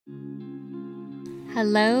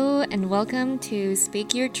Hello and welcome to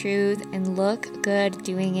Speak Your Truth and Look Good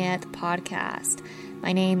Doing It podcast.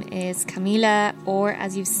 My name is Camila, or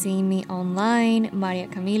as you've seen me online, Maria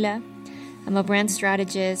Camila. I'm a brand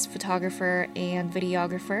strategist, photographer, and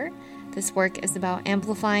videographer. This work is about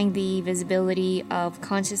amplifying the visibility of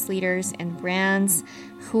conscious leaders and brands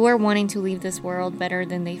who are wanting to leave this world better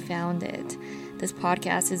than they found it. This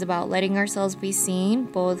podcast is about letting ourselves be seen,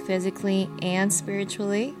 both physically and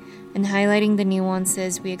spiritually, and highlighting the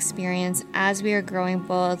nuances we experience as we are growing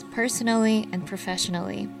both personally and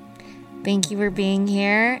professionally. Thank you for being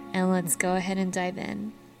here, and let's go ahead and dive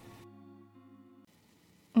in.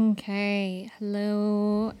 Okay,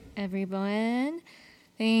 hello everyone.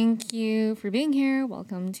 Thank you for being here.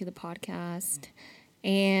 Welcome to the podcast.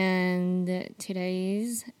 And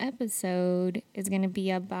today's episode is going to be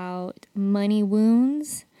about money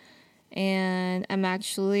wounds. And I'm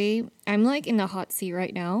like in the hot seat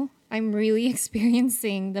right now. I'm really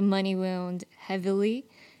experiencing the money wound heavily.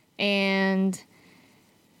 And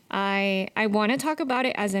I want to talk about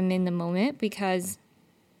it as I'm in the moment because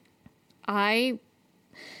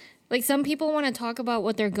some people want to talk about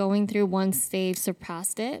what they're going through once they've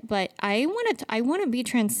surpassed it. But I want to be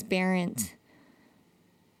transparent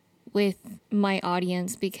with my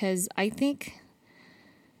audience because I think,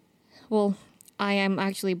 I am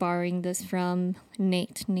actually borrowing this from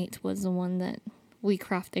Nate. Nate was the one that we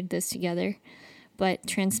crafted this together. But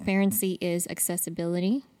transparency is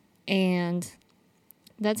accessibility. And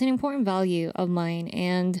that's an important value of mine.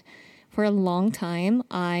 And for a long time,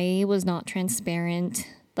 I was not transparent.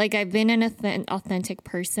 Like, I've been an authentic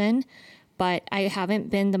person, but I haven't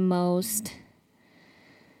been the most,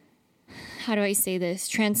 how do I say this,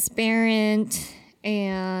 transparent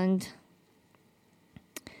and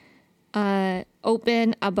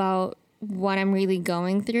open about what I'm really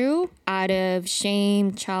going through out of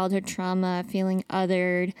shame, childhood trauma, feeling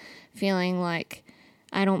othered, feeling like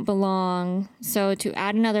I don't belong. So to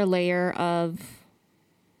add another layer of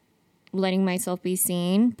letting myself be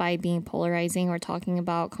seen by being polarizing or talking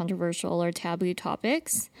about controversial or taboo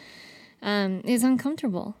topics is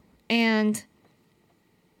uncomfortable. And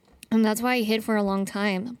that's why I hid for a long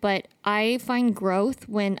time. But I find growth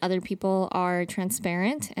when other people are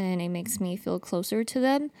transparent, and it makes me feel closer to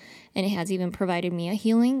them. And it has even provided me a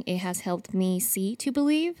healing. It has helped me see to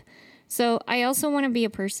believe. So I also want to be a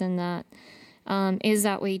person that is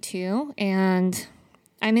that way too. And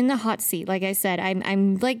I'm in the hot seat. Like I said,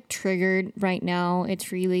 I'm like triggered right now.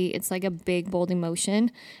 It's like a big, bold emotion.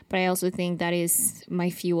 But I also think that is my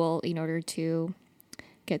fuel in order to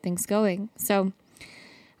get things going. So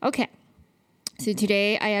okay, so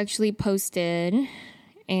today I actually posted,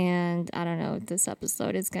 and I don't know if this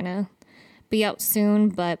episode is going to be out soon,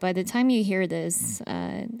 but by the time you hear this,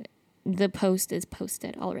 the post is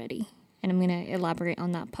posted already, and I'm going to elaborate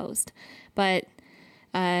on that post. But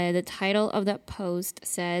the title of that post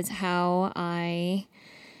says how I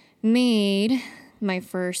made my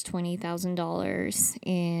first $20,000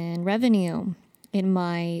 in revenue in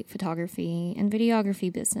my photography and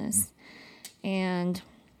videography business. And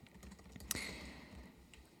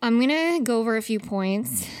I'm going to go over a few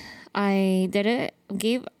points. I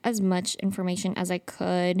gave as much information as I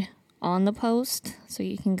could on the post, so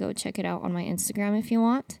you can go check it out on my Instagram if you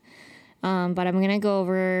want. But I'm going to go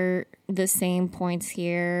over the same points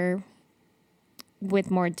here with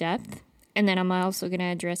more depth, and then I'm also going to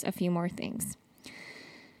address a few more things.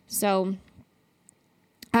 So,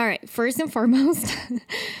 all right, first and foremost,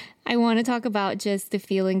 I want to talk about just the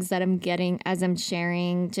feelings that I'm getting as I'm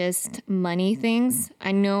sharing just money things.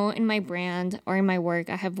 I know in my brand or in my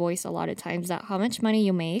work, I have voiced a lot of times that how much money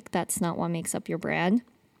you make, that's not what makes up your brand.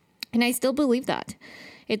 And I still believe that.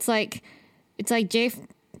 It's like Jeff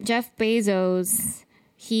Bezos,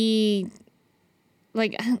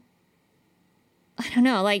 I don't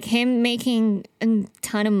know, like him making a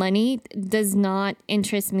ton of money does not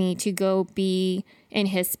interest me to go be in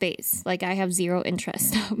his space. Like, I have zero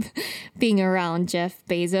interest of being around Jeff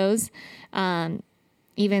Bezos,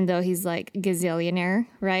 even though he's like gazillionaire,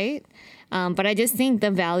 right? But I just think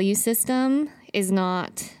the value system is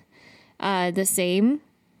not the same.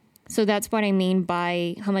 So that's what I mean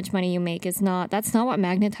by how much money you make that's not what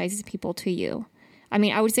magnetizes people to you. I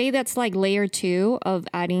mean, I would say that's like layer 2 of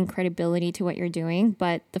adding credibility to what you're doing.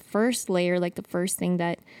 But the first layer, like the first thing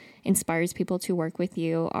that inspires people to work with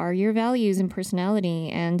you are your values and personality.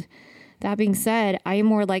 And that being said, I am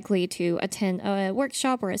more likely to attend a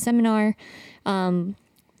workshop or a seminar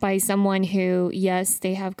by someone who, yes,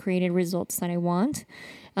 they have created results that I want.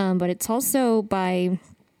 But it's also by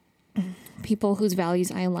people whose values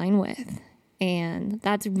I align with. And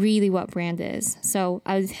that's really what brand is. So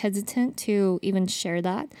I was hesitant to even share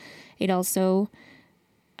that. It also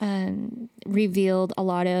revealed a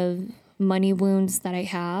lot of money wounds that I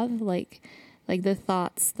have, like the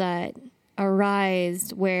thoughts that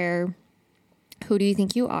arise where, who do you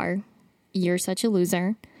think you are? You're such a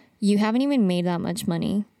loser. You haven't even made that much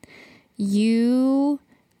money. You're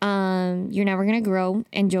never going to grow.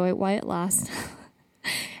 Enjoy it while it lasts.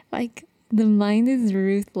 Like, the mind is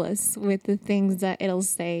ruthless with the things that it'll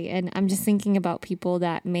say. And I'm just thinking about people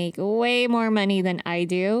that make way more money than I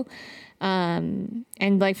do. And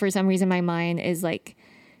like, for some reason, my mind is like,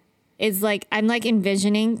 I'm like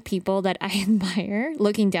envisioning people that I admire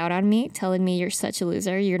looking down on me, telling me you're such a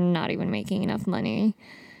loser. You're not even making enough money.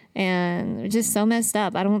 And they're just so messed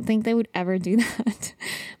up. I don't think they would ever do that.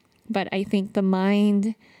 But I think the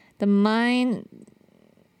mind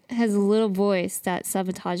has a little voice that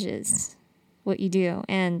sabotages what you do.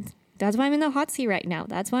 And that's why I'm in the hot seat right now.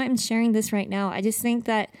 That's why I'm sharing this right now. I just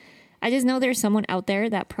know there's someone out there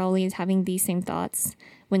that probably is having these same thoughts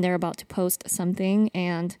when they're about to post something.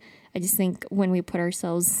 And I just think when we put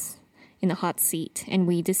ourselves in the hot seat and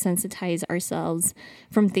we desensitize ourselves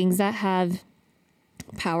from things that have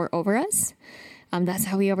power over us, that's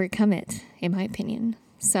how we overcome it, in my opinion.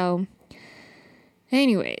 So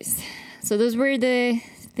anyways, so those were the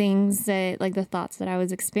things that, like, the thoughts that I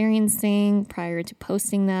was experiencing prior to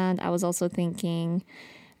posting that. I was also thinking,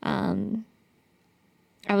 oh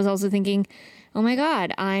my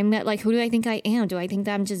God, I'm like, who do I think I am? Do I think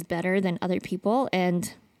that I'm just better than other people?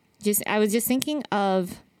 And I was just thinking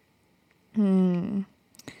of,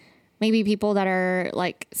 maybe people that are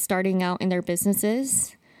like starting out in their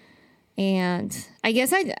businesses. And I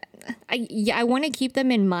guess I want to keep them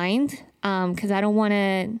in mind, because I don't want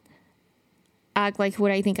to act like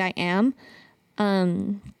what I think I am.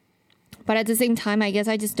 But at the same time, I guess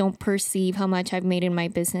I just don't perceive how much I've made in my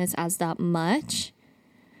business as that much.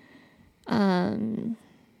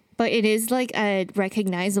 But it is like a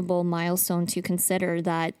recognizable milestone to consider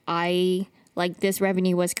that this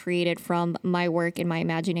revenue was created from my work and my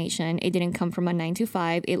imagination. It didn't come from a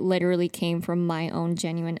 9-to-5. It literally came from my own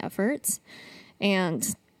genuine efforts.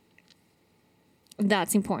 And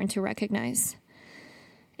that's important to recognize.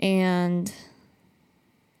 And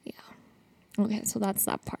yeah. Okay, so that's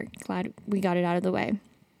that part. Glad we got it out of the way.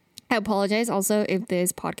 I apologize also if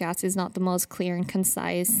this podcast is not the most clear and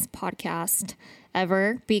concise podcast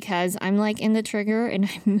ever, because I'm like in the trigger and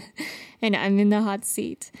I'm in the hot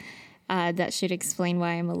seat. That should explain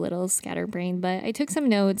why I'm a little scatterbrained, but I took some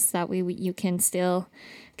notes that way you can still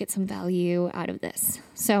get some value out of this.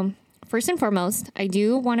 So first and foremost, I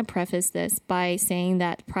do want to preface this by saying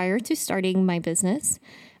that prior to starting my business,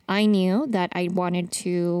 I knew that I wanted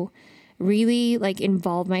to really like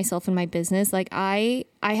involve myself in my business. Like I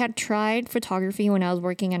had tried photography when I was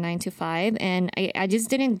working a 9-to-5, and I just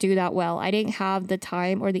didn't do that well. I didn't have the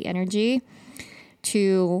time or the energy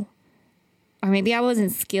to, or maybe I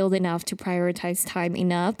wasn't skilled enough to prioritize time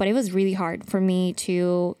enough, but it was really hard for me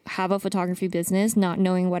to have a photography business, not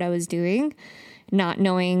knowing what I was doing, not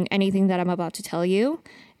knowing anything that I'm about to tell you.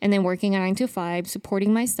 And then working a 9-to-5,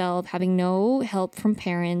 supporting myself, having no help from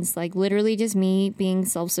parents, like literally just me being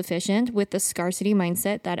self-sufficient with the scarcity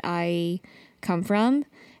mindset that I come from.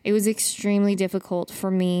 It was extremely difficult for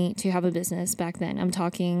me to have a business back then. I'm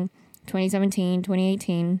talking 2017,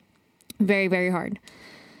 2018, very, very hard.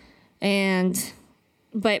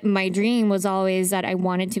 But my dream was always that I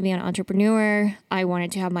wanted to be an entrepreneur. I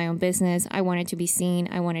wanted to have my own business. I wanted to be seen.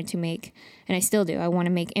 I wanted to make, and I still do, I want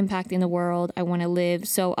to make impact in the world. I want to live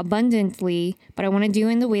so abundantly, but I want to do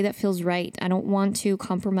it in the way that feels right. I don't want to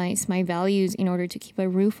compromise my values in order to keep a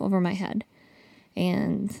roof over my head.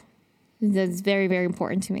 And that's very, very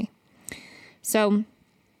important to me. So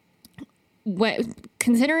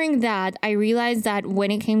considering that, I realized that when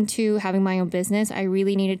it came to having my own business, I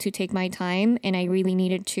really needed to take my time, and I really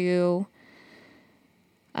needed to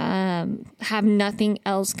have nothing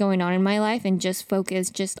else going on in my life and just focus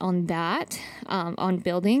just on that, on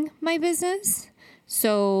building my business.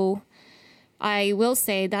 So I will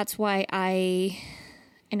say that's why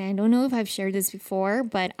and I don't know if I've shared this before,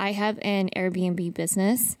 but I have an Airbnb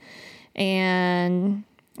business, and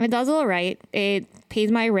it does all right. It pays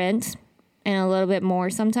my rent and a little bit more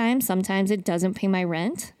sometimes. Sometimes it doesn't pay my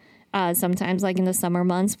rent. Sometimes, like in the summer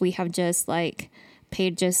months, we have just like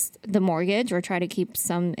paid just the mortgage or try to keep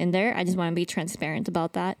some in there. I just want to be transparent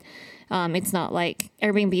about that. It's not like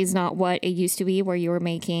Airbnb is not what it used to be, where you were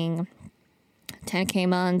making 10K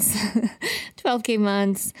months, 12K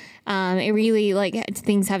months. It really, like,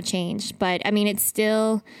 things have changed. But I mean, it's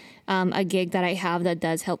still a gig that I have that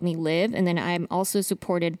does help me live. And then I'm also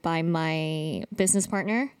supported by my business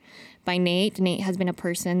partner, by Nate. Nate has been a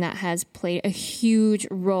person that has played a huge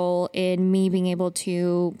role in me being able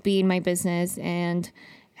to be in my business and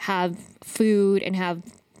have food and have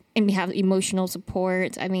emotional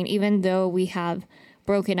support. I mean, even though we have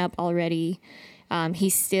broken up already,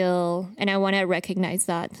 he's still, and I want to recognize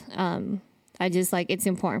that. I just it's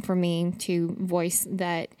important for me to voice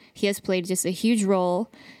that he has played just a huge role,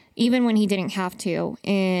 even when he didn't have to,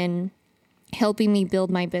 in helping me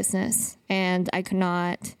build my business. And I could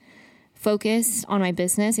not focus on my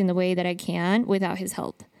business in the way that I can without his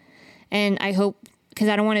help. And I hope, because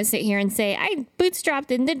I don't want to sit here and say I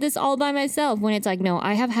bootstrapped and did this all by myself, when it's no,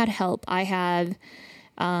 I have had help. I have,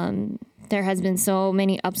 there has been so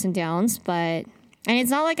many ups and downs, and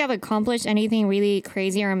it's not like I've accomplished anything really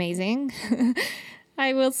crazy or amazing,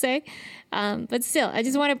 I will say. But still, I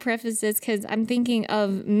just want to preface this because I'm thinking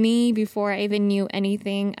of me before I even knew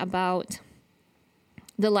anything about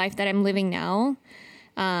the life that I'm living now.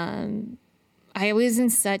 I was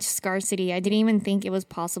in such scarcity. I didn't even think it was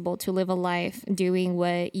possible to live a life doing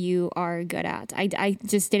what you are good at. I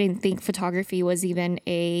just didn't think photography was even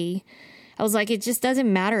I was it just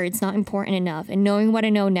doesn't matter. It's not important enough. And knowing what I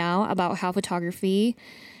know now about how photography,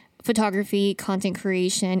 content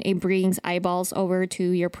creation, it brings eyeballs over to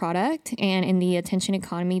your product. And in the attention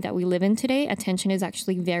economy that we live in today, attention is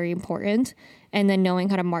actually very important. And then knowing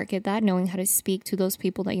how to market that, knowing how to speak to those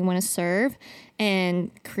people that you want to serve and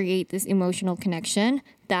create this emotional connection,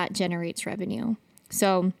 that generates revenue.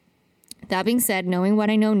 So that being said, knowing what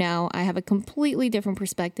I know now, I have a completely different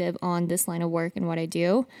perspective on this line of work and what I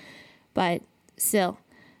do. But still,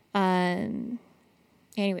 anyway,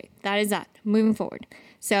 that is that. Moving forward.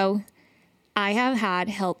 So I have had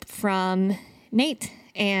help from Nate.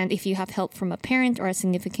 And if you have help from a parent or a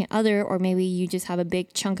significant other, or maybe you just have a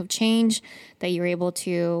big chunk of change that you're able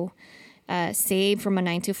to save from a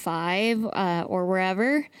 9 to 5 or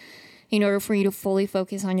wherever in order for you to fully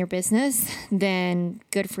focus on your business, then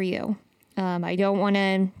good for you. I don't want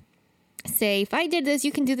to say, if I did this,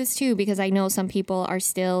 you can do this too, because I know some people are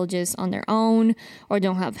still just on their own or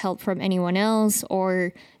don't have help from anyone else,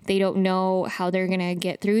 or they don't know how they're going to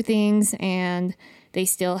get through things, and they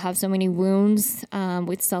still have so many wounds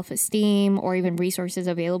with self-esteem or even resources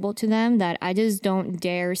available to them that I just don't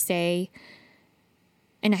dare say,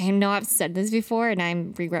 and I know I've said this before and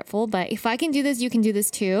I'm regretful, but if I can do this, you can do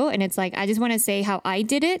this too. And it's I just want to say how I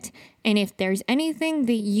did it. And if there's anything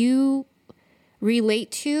that you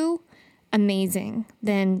relate to, amazing,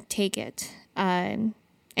 then take it. And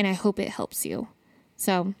I hope it helps you.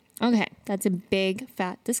 So, okay, that's a big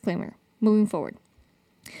fat disclaimer. Moving forward.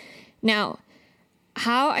 Now,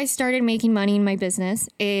 how I started making money in my business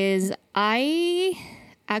is I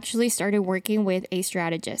actually started working with a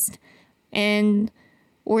strategist. And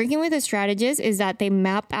working with a strategist is that they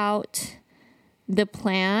map out the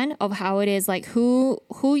plan of how it is, who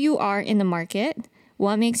you are in the market,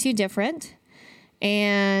 what makes you different,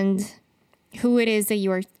 and who it is that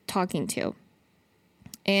you are talking to.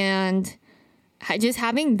 And just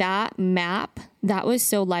having that map, that was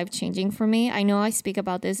so life-changing for me. I know I speak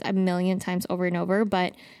about this a million times over and over,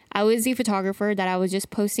 but I was the photographer that I was just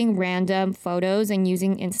posting random photos and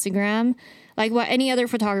using Instagram, like what any other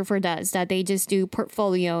photographer does, that they just do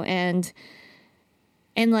portfolio and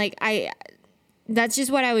that's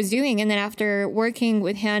just what I was doing. And then after working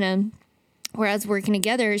with Hannah, where I was working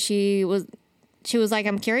together, she was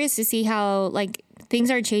I'm curious to see how things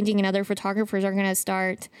are changing and other photographers are going to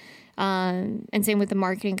start. And same with the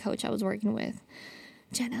marketing coach I was working with,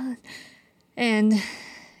 Jenna. And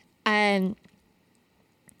I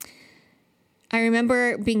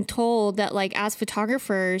remember being told that as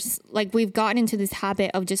photographers, we've gotten into this habit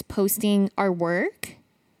of just posting our work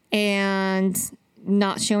and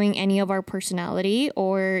not showing any of our personality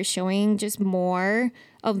or showing just more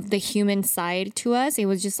of the human side to us. It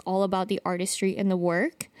was just all about the artistry and the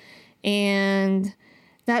work. And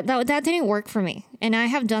that didn't work for me. And I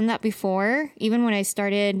have done that before. Even when I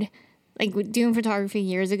started doing photography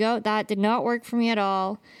years ago, that did not work for me at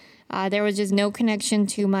all. There was just no connection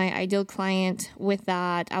to my ideal client with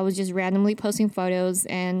that. I was just randomly posting photos,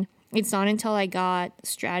 and it's not until I got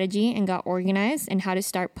strategy and got organized and how to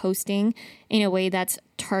start posting in a way that's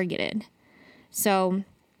targeted. So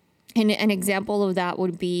an example of that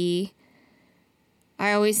would be,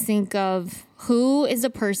 I always think of who is the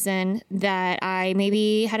person that I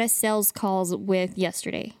maybe had a sales calls with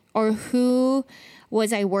yesterday, or who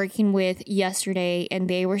was I working with yesterday and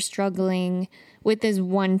they were struggling with this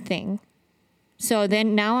one thing. So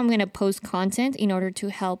then now I'm going to post content in order to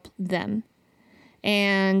help them.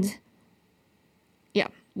 And yeah,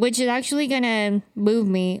 which is actually going to move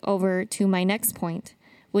me over to my next point,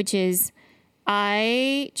 which is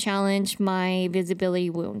I challenged my visibility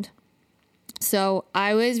wound. So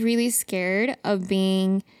I was really scared of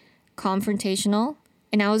being confrontational,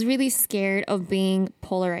 and I was really scared of being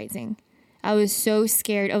polarizing. I was so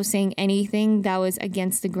scared of saying anything that was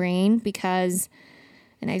against the grain because,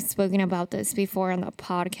 and I've spoken about this before on the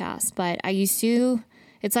podcast, but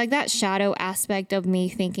it's like that shadow aspect of me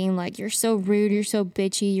thinking like, you're so rude, you're so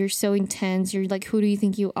bitchy, you're so intense, you're like, who do you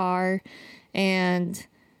think you are? And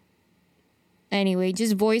anyway,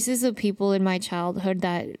 just voices of people in my childhood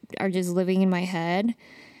that are just living in my head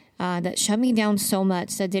that shut me down so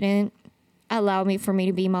much, that didn't allow me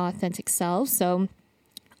to be my authentic self. So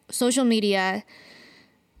social media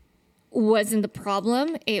wasn't the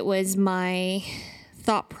problem. It was my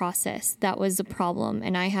thought process that was the problem.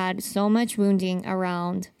 And I had so much wounding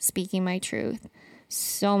around speaking my truth.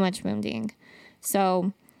 So much wounding.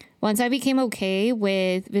 So once I became okay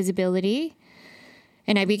with visibility,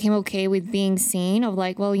 and I became okay with being seen, of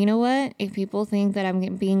like, well, you know what? If people think that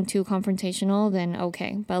I'm being too confrontational, then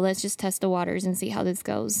okay. But let's just test the waters and see how this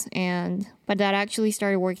goes. But that actually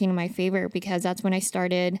started working in my favor, because that's when I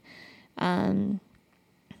started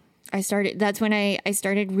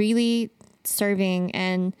really serving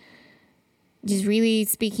and just really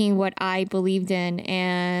speaking what I believed in.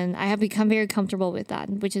 And I have become very comfortable with that,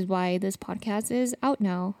 which is why this podcast is out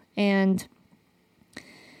now. And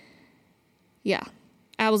yeah.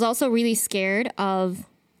 I was also really scared of,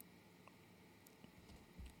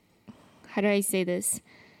 how do I say this?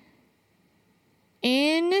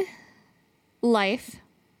 In life,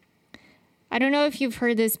 I don't know if you've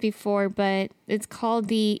heard this before, but it's called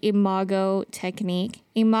the imago technique.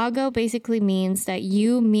 Imago basically means that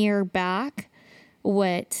you mirror back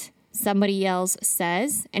what somebody else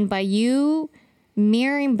says. And by you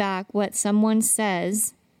mirroring back what someone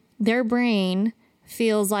says, their brain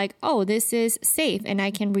feels like, oh, this is safe and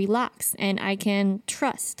I can relax and I can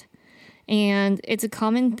trust. And it's a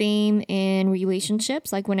common theme in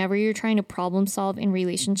relationships. Like whenever you're trying to problem solve in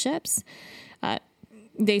relationships,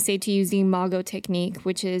 they say to use the imago technique,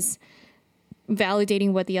 which is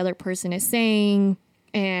validating what the other person is saying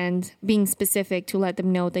and being specific to let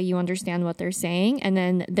them know that you understand what they're saying. And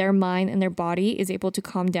then their mind and their body is able to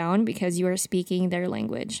calm down because you are speaking their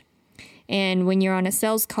language. And when you're on a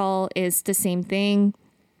sales call, it's the same thing.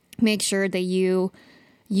 Make sure that you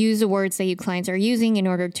use the words that your clients are using in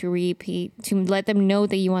order to let them know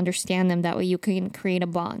that you understand them. That way you can create a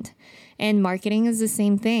bond. And marketing is the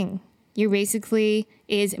same thing. You basically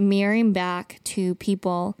is mirroring back to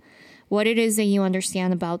people what it is that you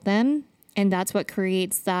understand about them. And that's what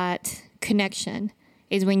creates that connection,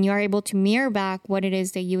 is when you are able to mirror back what it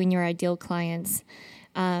is that you and your ideal clients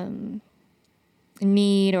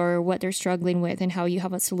need, or what they're struggling with, and how you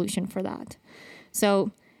have a solution for that.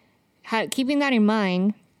 So keeping that in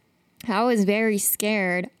mind, I was very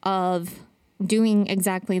scared of doing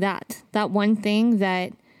exactly that. That one thing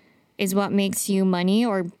that is what makes you money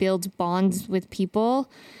or builds bonds with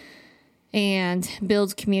people and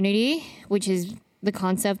builds community, which is the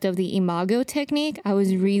concept of the imago technique. I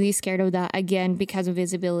was really scared of that, again, because of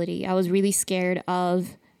visibility. I was really scared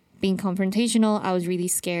of being confrontational. I was really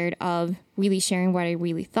scared of really sharing what I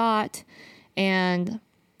really thought. And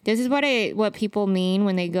this is what people mean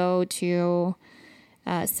when they go to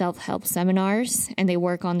self-help seminars and they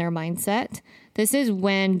work on their mindset. This is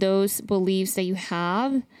when those beliefs that you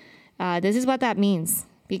have, this is what that means,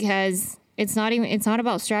 because it's not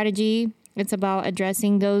about strategy. It's about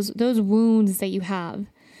addressing those wounds that you have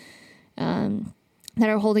that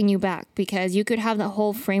are holding you back, because you could have the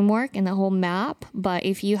whole framework and the whole map, but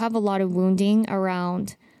if you have a lot of wounding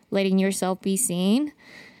around letting yourself be seen,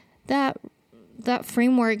 that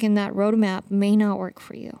framework and that roadmap may not work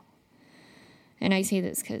for you. And I say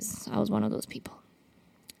this because I was one of those people.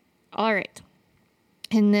 All right.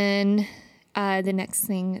 And then the next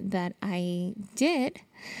thing that I did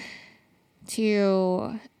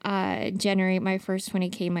to generate my first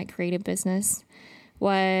 20K in my creative business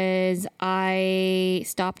was I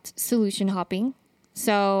stopped solution hopping.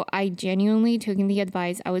 So I genuinely took in the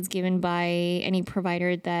advice I was given by any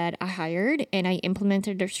provider that I hired, and I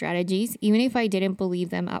implemented their strategies, even if I didn't believe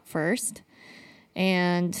them at first.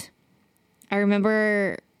 And I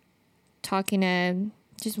remember talking to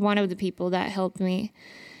just one of the people that helped me,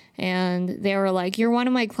 and they were like, you're one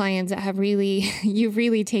of my clients that you've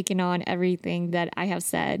really taken on everything that I have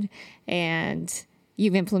said, and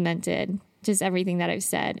you've implemented just everything that I've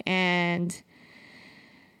said. And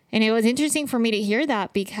it was interesting for me to hear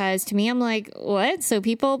that, because to me, I'm like, what? So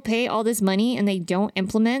people pay all this money and they don't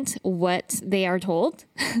implement what they are told?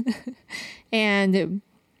 And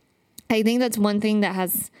I think that's one thing that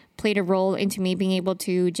has played a role into me being able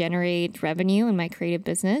to generate revenue in my creative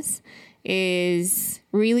business is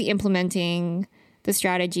really implementing the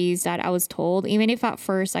strategies that I was told. Even if at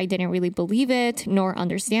first I didn't really believe it nor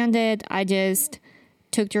understand it, I just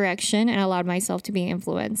took direction and allowed myself to be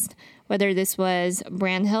influenced, whether this was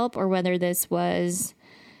brand help or whether this was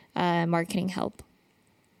marketing help.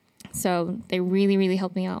 So they really, really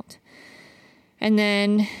helped me out. And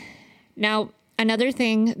then now another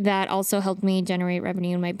thing that also helped me generate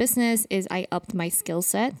revenue in my business is I upped my skill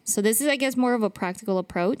set. So this is, I guess, more of a practical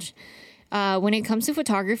approach. When it comes to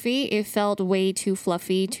photography, it felt way too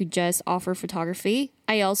fluffy to just offer photography.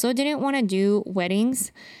 I also didn't want to do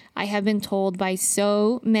weddings. I have been told by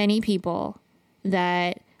so many people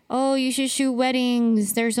that, oh, you should shoot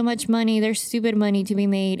weddings. There's so much money. There's stupid money to be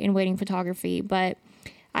made in wedding photography. But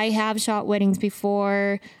I have shot weddings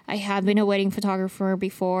before. I have been a wedding photographer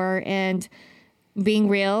before. And being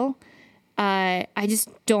real, I just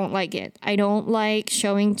don't like it. I don't like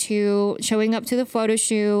showing up to the photo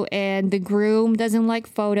shoot and the groom doesn't like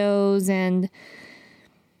photos and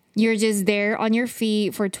you're just there on your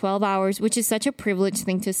feet for 12 hours, which is such a privileged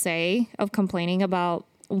thing to say, of complaining about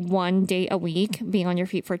one day a week being on your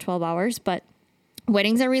feet for 12 hours. But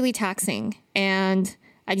weddings are really taxing, and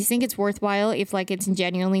I just think it's worthwhile if it's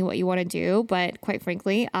genuinely what you want to do. But quite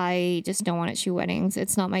frankly, I just don't want to shoot weddings.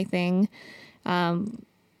 It's not my thing.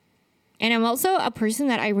 And I'm also a person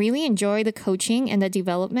that I really enjoy the coaching and the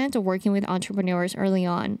development of working with entrepreneurs early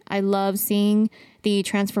on. I love seeing the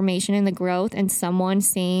transformation and the growth and someone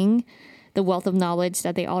seeing the wealth of knowledge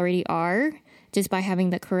that they already are just by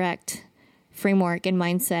having the correct framework and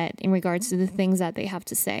mindset in regards to the things that they have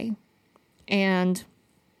to say. And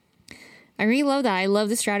I really love that. I love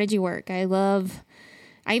the strategy work. I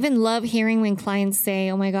even love hearing when clients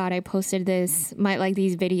say, oh my God, I posted these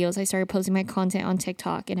videos. I started posting my content on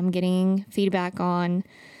TikTok and I'm getting feedback on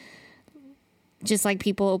just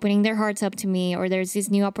people opening their hearts up to me, or there's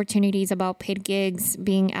these new opportunities about paid gigs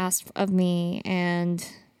being asked of me. And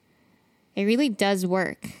it really does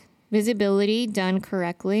work. Visibility done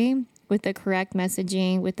correctly with the correct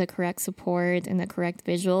messaging, with the correct support and the correct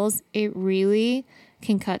visuals, it really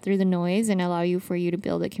can cut through the noise and allow you to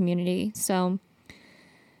build a community. So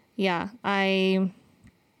no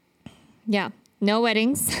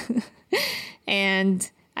weddings.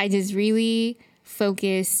 And I just really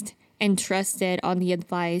focused and trusted on the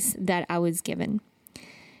advice that I was given.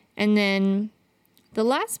 And then the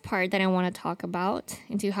last part that I want to talk about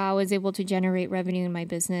into how I was able to generate revenue in my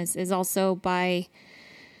business is also by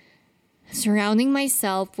surrounding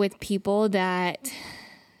myself with people that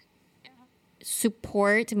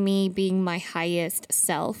support me being my highest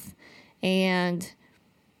self. And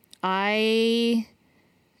I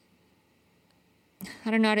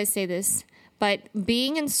don't know how to say this, but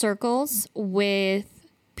being in circles with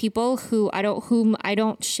people whom I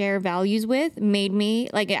don't share values with made me,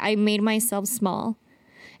 I made myself small.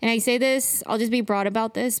 And I say this, I'll just be broad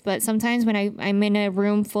about this, but sometimes when I'm in a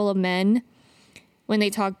room full of men, when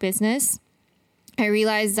they talk business, I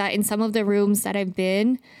realize that in some of the rooms that I've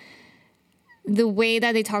been, the way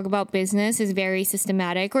that they talk about business is very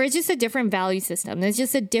systematic, or it's just a different value system. There's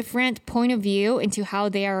just a different point of view into how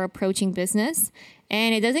they are approaching business.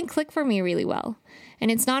 And it doesn't click for me really well.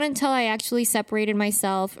 And it's not until I actually separated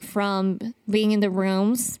myself from being in the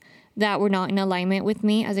rooms that were not in alignment with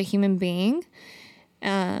me as a human being.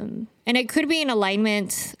 And it could be in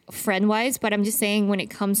alignment friend-wise, but I'm just saying when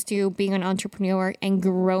it comes to being an entrepreneur and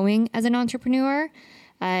growing as an entrepreneur,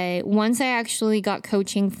 once I actually got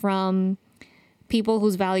coaching from people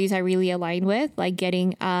whose values I really aligned with, like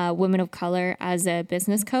getting women of color as a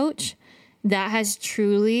business coach, that has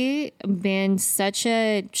truly been such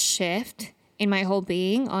a shift in my whole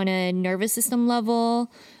being on a nervous system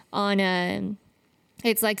level,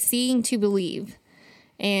 it's like seeing to believe.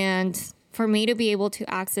 And for me to be able to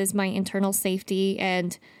access my internal safety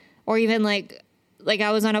or even like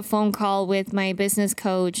I was on a phone call with my business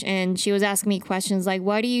coach and she was asking me questions like,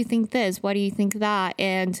 why do you think this? Why do you think that?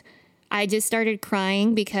 And I just started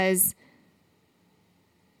crying because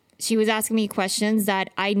she was asking me questions that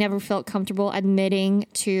I never felt comfortable admitting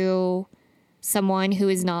to someone who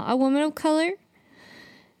is not a woman of color.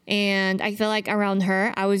 And I feel like around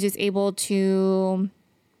her, I was just able to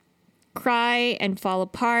cry and fall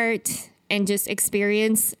apart and just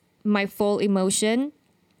experience my full emotion.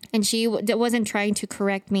 And she wasn't trying to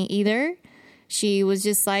correct me either. She was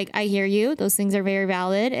just like, I hear you. Those things are very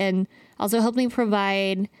valid. And also helped me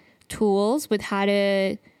provide tools with how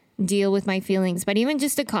to deal with my feelings. But even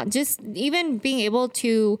just even being able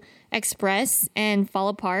to express and fall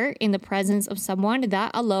apart in the presence of someone,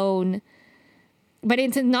 that alone but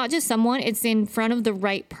it's not just someone, it's in front of the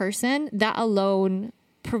right person. That alone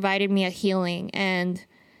provided me a healing and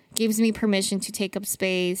gives me permission to take up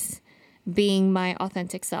space being my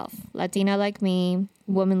authentic self. Latina like me,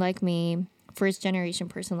 woman like me, first generation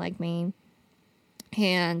person like me.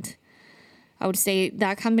 And I would say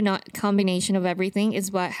that combination of everything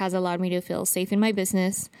is what has allowed me to feel safe in my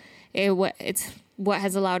business. It's what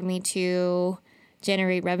has allowed me to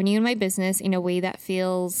generate revenue in my business in a way that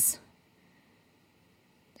feels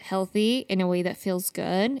healthy, in a way that feels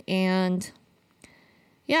good. And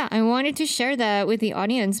yeah, I wanted to share that with the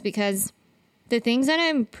audience because the things that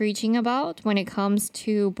I'm preaching about when it comes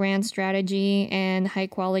to brand strategy and high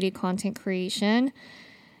quality content creation,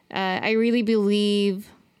 I really believe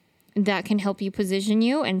that can help you position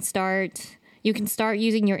you and you can start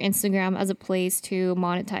using your Instagram as a place to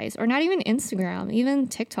monetize, or not even Instagram, even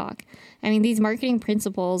TikTok. I mean, these marketing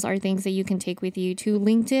principles are things that you can take with you to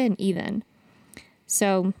LinkedIn even.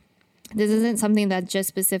 So this isn't something that's just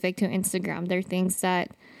specific to Instagram. They're things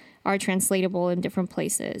that are translatable in different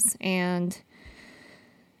places. And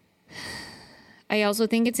I also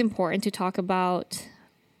think it's important to talk about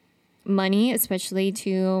money, especially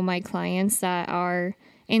to my clients that are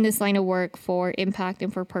in this line of work for impact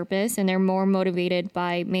and for purpose, and they're more motivated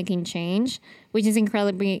by making change, which is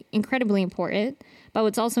incredibly important. But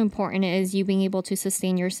what's also important is you being able to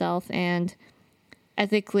sustain yourself and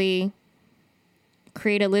ethically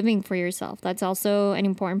create a living for yourself. That's also an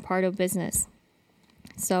important part of business.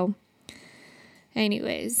 So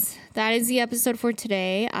anyways, that is the episode for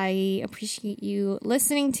today. I appreciate you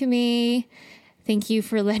listening to me. Thank you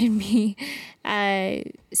for letting me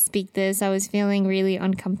speak this. I was feeling really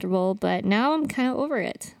uncomfortable, but now I'm kind of over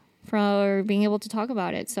it for being able to talk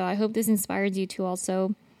about it. So I hope this inspires you to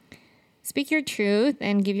also speak your truth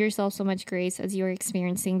and give yourself so much grace as you are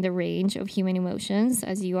experiencing the range of human emotions,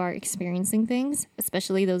 as you are experiencing things,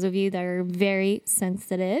 especially those of you that are very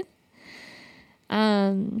sensitive.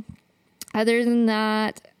 Other than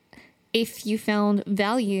that, if you found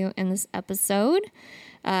value in this episode,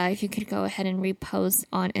 if you could go ahead and repost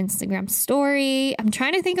on Instagram story. I'm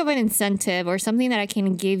trying to think of an incentive or something that I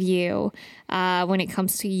can give you when it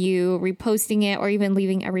comes to you reposting it or even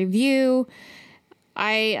leaving a review.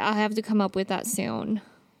 I'll have to come up with that soon.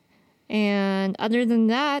 And other than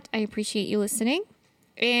that, I appreciate you listening,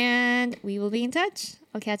 and we will be in touch.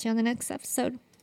 I'll catch you on the next episode.